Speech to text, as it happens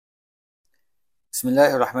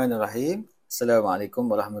Bismillahirrahmanirrahim. Assalamualaikum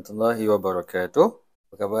warahmatullahi wabarakatuh.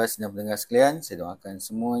 Apa khabar sedang pendengar sekalian? Saya doakan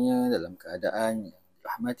semuanya dalam keadaan yang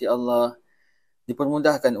dirahmati Allah,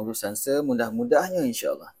 dipermudahkan urusan semudah-mudahnya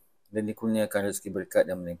insya-Allah dan dikurniakan rezeki berkat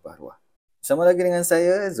dan melimpah ruah. Bersama lagi dengan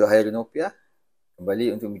saya Zuhair Nopiah,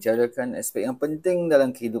 kembali untuk membicarakan aspek yang penting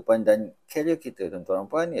dalam kehidupan dan karier kita tuan-tuan dan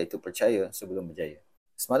puan, iaitu percaya sebelum berjaya.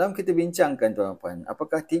 Semalam kita bincangkan tuan-tuan dan puan,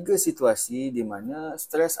 apakah 3 situasi di mana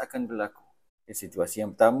stres akan berlaku. Situasi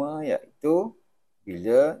yang pertama iaitu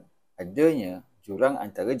bila adanya jurang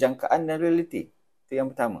antara jangkaan dan realiti. Itu yang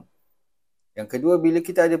pertama. Yang kedua, bila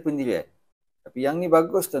kita ada pendirian. Tapi yang ni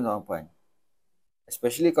bagus tuan-tuan puan.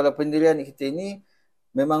 Especially kalau pendirian kita ini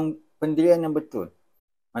memang pendirian yang betul.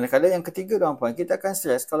 Manakala yang ketiga tuan-tuan puan, kita akan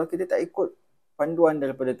stres kalau kita tak ikut panduan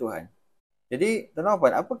daripada Tuhan. Jadi tuan-tuan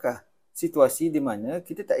puan, apakah situasi di mana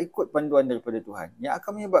kita tak ikut panduan daripada Tuhan yang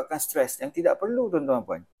akan menyebabkan stres yang tidak perlu tuan-tuan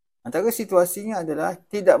puan? Antara situasinya adalah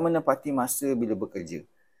tidak menepati masa bila bekerja.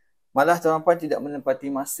 Malah tuan-tuan puan tidak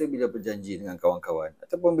menepati masa bila berjanji dengan kawan-kawan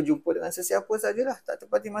ataupun berjumpa dengan sesiapa sajalah, tak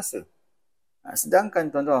tepati masa.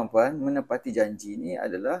 Sedangkan tuan-tuan puan, menepati janji ini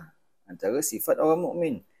adalah antara sifat orang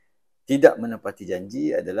mukmin. Tidak menepati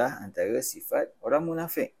janji adalah antara sifat orang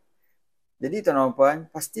munafik. Jadi tuan-tuan puan,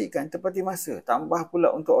 pastikan tepati masa. Tambah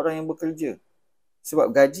pula untuk orang yang bekerja.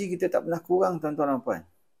 Sebab gaji kita tak pernah kurang tuan-tuan puan.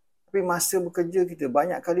 Tapi masa bekerja kita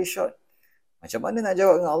banyak kali short. Macam mana nak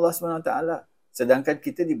jawab dengan Allah SWT? Sedangkan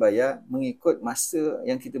kita dibayar mengikut masa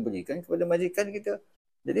yang kita berikan kepada majikan kita.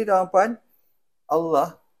 Jadi tuan-tuan,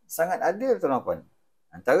 Allah sangat adil tuan-tuan.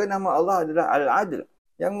 Antara nama Allah adalah Al-Adil,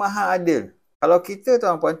 yang maha adil. Kalau kita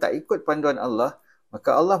tuan-tuan tak ikut panduan Allah,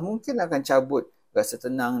 maka Allah mungkin akan cabut rasa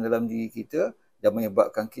tenang dalam diri kita dan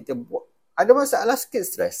menyebabkan kita ada masalah sikit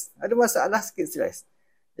stres.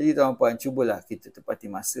 Jadi tuan-tuan, cubalah kita tepati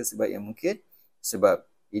masa sebaik yang mungkin sebab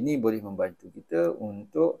ini boleh membantu kita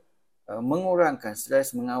untuk mengurangkan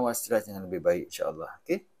stres, mengawal stres dengan lebih baik insya-Allah.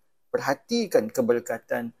 Okey. Perhatikan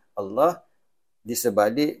keberkatan Allah di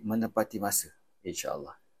sebalik menepati masa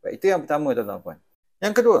insya-Allah. Baik, itu yang pertama tuan-tuan.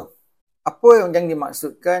 Yang kedua, apa yang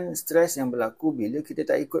dimaksudkan stres yang berlaku bila kita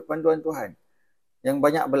tak ikut panduan Tuhan? Yang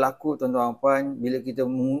banyak berlaku tuan-tuan puan bila kita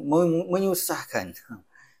menyusahkan.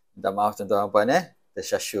 Minta maaf tuan-tuan puan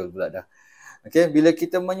tersyasyul pula dah. Okey, bila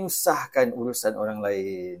kita menyusahkan urusan orang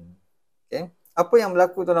lain. Okey, apa yang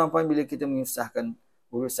berlaku tuan-tuan puan bila kita menyusahkan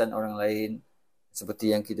urusan orang lain?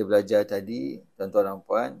 Seperti yang kita belajar tadi, tuan-tuan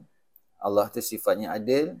puan, Allah tu sifatnya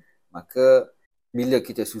adil, maka bila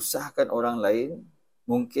kita susahkan orang lain,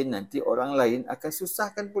 mungkin nanti orang lain akan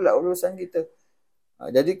susahkan pula urusan kita.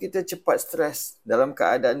 Jadi kita cepat stres dalam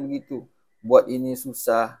keadaan begitu. Buat ini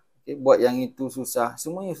susah, okay? Buat yang itu susah,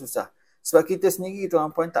 semuanya susah. Sebab kita sendiri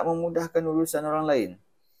tuan-tuan tak memudahkan urusan orang lain.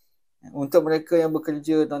 Untuk mereka yang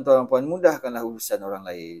bekerja tuan-tuan puan, mudahkanlah urusan orang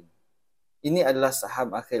lain. Ini adalah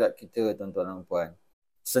saham akhirat kita tuan-tuan puan.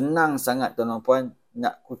 Senang sangat tuan-tuan puan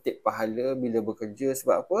nak kutip pahala bila bekerja.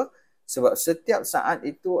 Sebab apa? Sebab setiap saat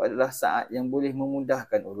itu adalah saat yang boleh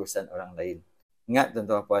memudahkan urusan orang lain. Ingat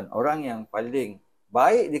tuan-tuan puan, orang yang paling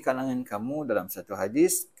baik di kalangan kamu dalam satu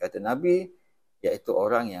hadis, kata Nabi, iaitu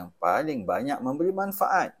orang yang paling banyak memberi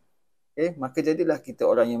manfaat. Okay? Maka jadilah kita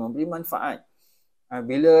orang yang memberi manfaat.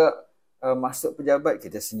 Bila masuk pejabat,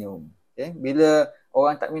 kita senyum. Okay? Bila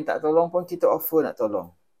orang tak minta tolong pun, kita offer nak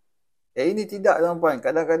tolong. Ini tidak tuan-puan.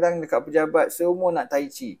 Kadang-kadang dekat pejabat, semua nak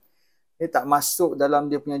tai chi. Dia tak masuk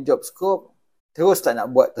dalam dia punya job scope, terus tak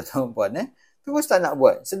nak buat tuan-puan. Terus tak nak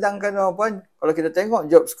buat. Sedangkan tuan-puan, kalau kita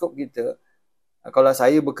tengok job scope kita, kalau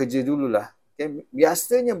saya bekerja dululah, okay,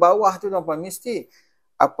 biasanya bawah tu tuan-puan mesti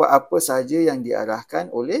apa-apa sahaja yang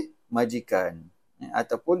diarahkan oleh majikan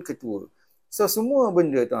ataupun ketua. So semua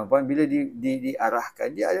benda tuan-puan bila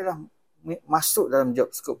diarahkan, dia adalah masuk dalam job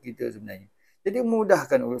scope kita sebenarnya. Jadi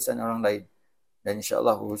mudahkan urusan orang lain. Dan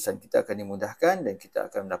insya-Allah urusan kita akan dimudahkan dan kita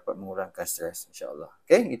akan dapat mengurangkan stres insya-Allah.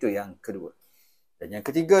 Okey, itu yang kedua. Dan yang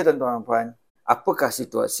ketiga tuan-tuan puan, apakah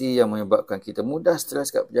situasi yang menyebabkan kita mudah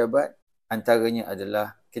stres kat pejabat? Antaranya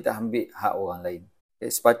adalah kita ambil hak orang lain. Okay,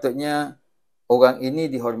 sepatutnya orang ini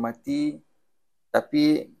dihormati,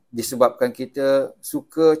 tapi disebabkan kita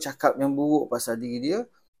suka cakap yang buruk pasal diri dia,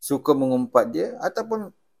 suka mengumpat dia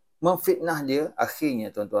ataupun memfitnah dia,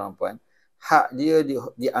 akhirnya tuan-tuan puan, hak dia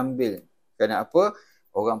diambil. Kerana apa?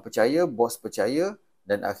 Orang percaya, bos percaya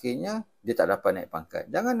dan akhirnya dia tak dapat naik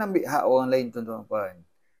pangkat. Jangan ambil hak orang lain tuan-tuan puan.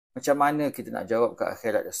 Macam mana kita nak jawab ke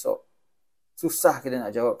akhirat esok? Susah kita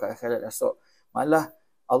nak jawab ke akhirat esok. Malah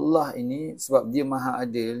Allah ini sebab dia maha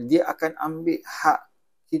adil, dia akan ambil hak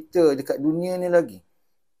kita dekat dunia ni lagi.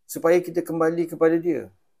 Supaya kita kembali kepada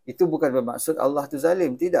dia. Itu bukan bermaksud Allah tu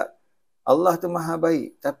zalim, tidak. Allah tu maha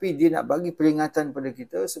baik, tapi dia nak bagi peringatan pada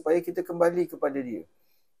kita supaya kita kembali kepada dia.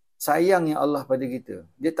 Sayangnya Allah pada kita.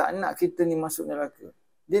 Dia tak nak kita ni masuk neraka.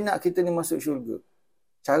 Dia nak kita ni masuk syurga.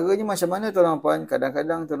 Caranya macam mana tuan-tuan puan?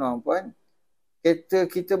 Kadang-kadang tuan-tuan puan, kereta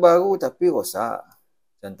kita baru tapi rosak.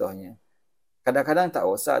 Contohnya. Kadang-kadang tak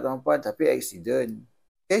rosak tuan-tuan puan tapi aksiden.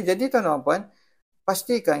 Okay, jadi tuan-tuan puan,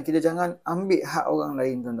 pastikan kita jangan ambil hak orang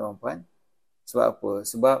lain tuan-tuan puan. Sebab apa?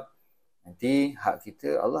 Sebab nanti hak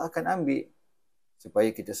kita Allah akan ambil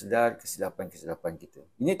supaya kita sedar kesilapan-kesilapan kita.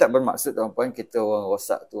 Ini tak bermaksud tuan-puan kita orang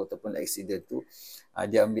rosak tu ataupun aksiden tu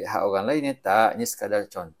dia ambil hak orang lain. Tak, ini sekadar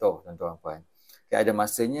contoh tuan-tuan puan. Okay, ada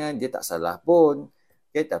masanya dia tak salah pun.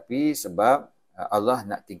 Okay, tapi sebab Allah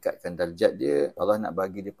nak tingkatkan darjat dia, Allah nak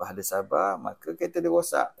bagi dia pahala sabar, maka kereta dia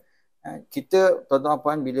rosak. Kita tuan-tuan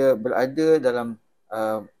puan bila berada dalam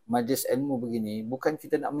majlis ilmu begini, bukan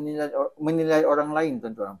kita nak menilai orang lain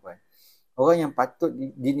tuan-tuan puan. Orang yang patut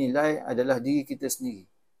dinilai adalah diri kita sendiri.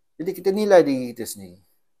 Jadi kita nilai diri kita sendiri.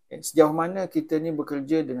 Sejauh mana kita ni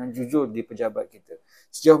bekerja dengan jujur di pejabat kita.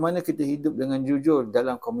 Sejauh mana kita hidup dengan jujur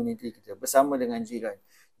dalam komuniti kita. Bersama dengan jiran.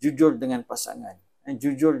 Jujur dengan pasangan.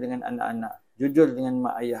 Jujur dengan anak-anak. Jujur dengan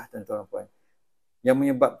mak ayah tuan-tuan puan. Yang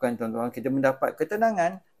menyebabkan tuan-tuan kita mendapat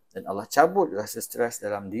ketenangan. Dan Allah cabut rasa stres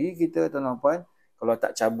dalam diri kita tuan-tuan puan. Kalau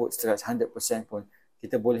tak cabut stres 100% pun,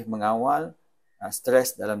 kita boleh mengawal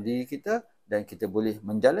stres dalam diri kita dan kita boleh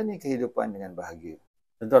menjalani kehidupan dengan bahagia.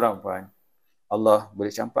 Tuan-tuan puan, Allah boleh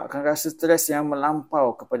campakkan rasa stres yang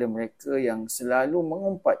melampau kepada mereka yang selalu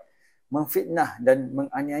mengumpat, memfitnah dan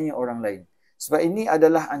menganiaya orang lain. Sebab ini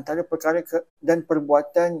adalah antara perkara dan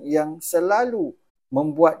perbuatan yang selalu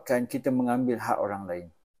membuatkan kita mengambil hak orang lain.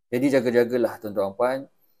 Jadi jaga-jagalah tuan-tuan puan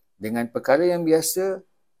dengan perkara yang biasa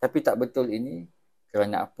tapi tak betul ini.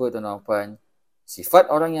 Kerana apa tuan-tuan puan? Sifat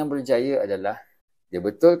orang yang berjaya adalah dia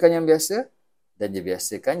betulkan yang biasa dan dia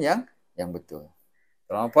biasakan yang betul.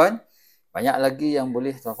 Tuan-tuan puan, banyak lagi yang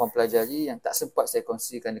boleh tuan-tuan pelajari yang tak sempat saya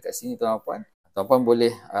kongsikan dekat sini tuan-tuan puan. Tuan-tuan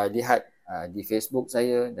boleh lihat di Facebook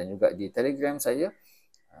saya dan juga di Telegram saya,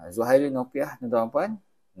 Zuhairi Nopiah tuan-tuan puan.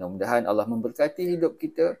 Mudah-mudahan Allah memberkati hidup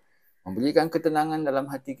kita, memberikan ketenangan dalam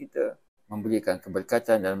hati kita, memberikan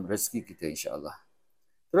keberkatan dalam rezeki kita insya-Allah.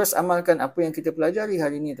 Terus amalkan apa yang kita pelajari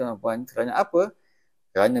hari ini tuan-tuan puan. Kerana apa?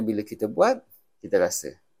 Kerana bila kita buat, kita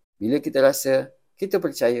rasa. Bila kita rasa, kita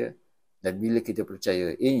percaya. Dan bila kita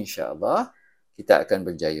percaya, insya-Allah kita akan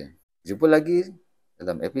berjaya. Jumpa lagi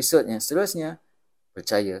dalam episod yang seterusnya.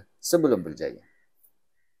 Percaya sebelum berjaya.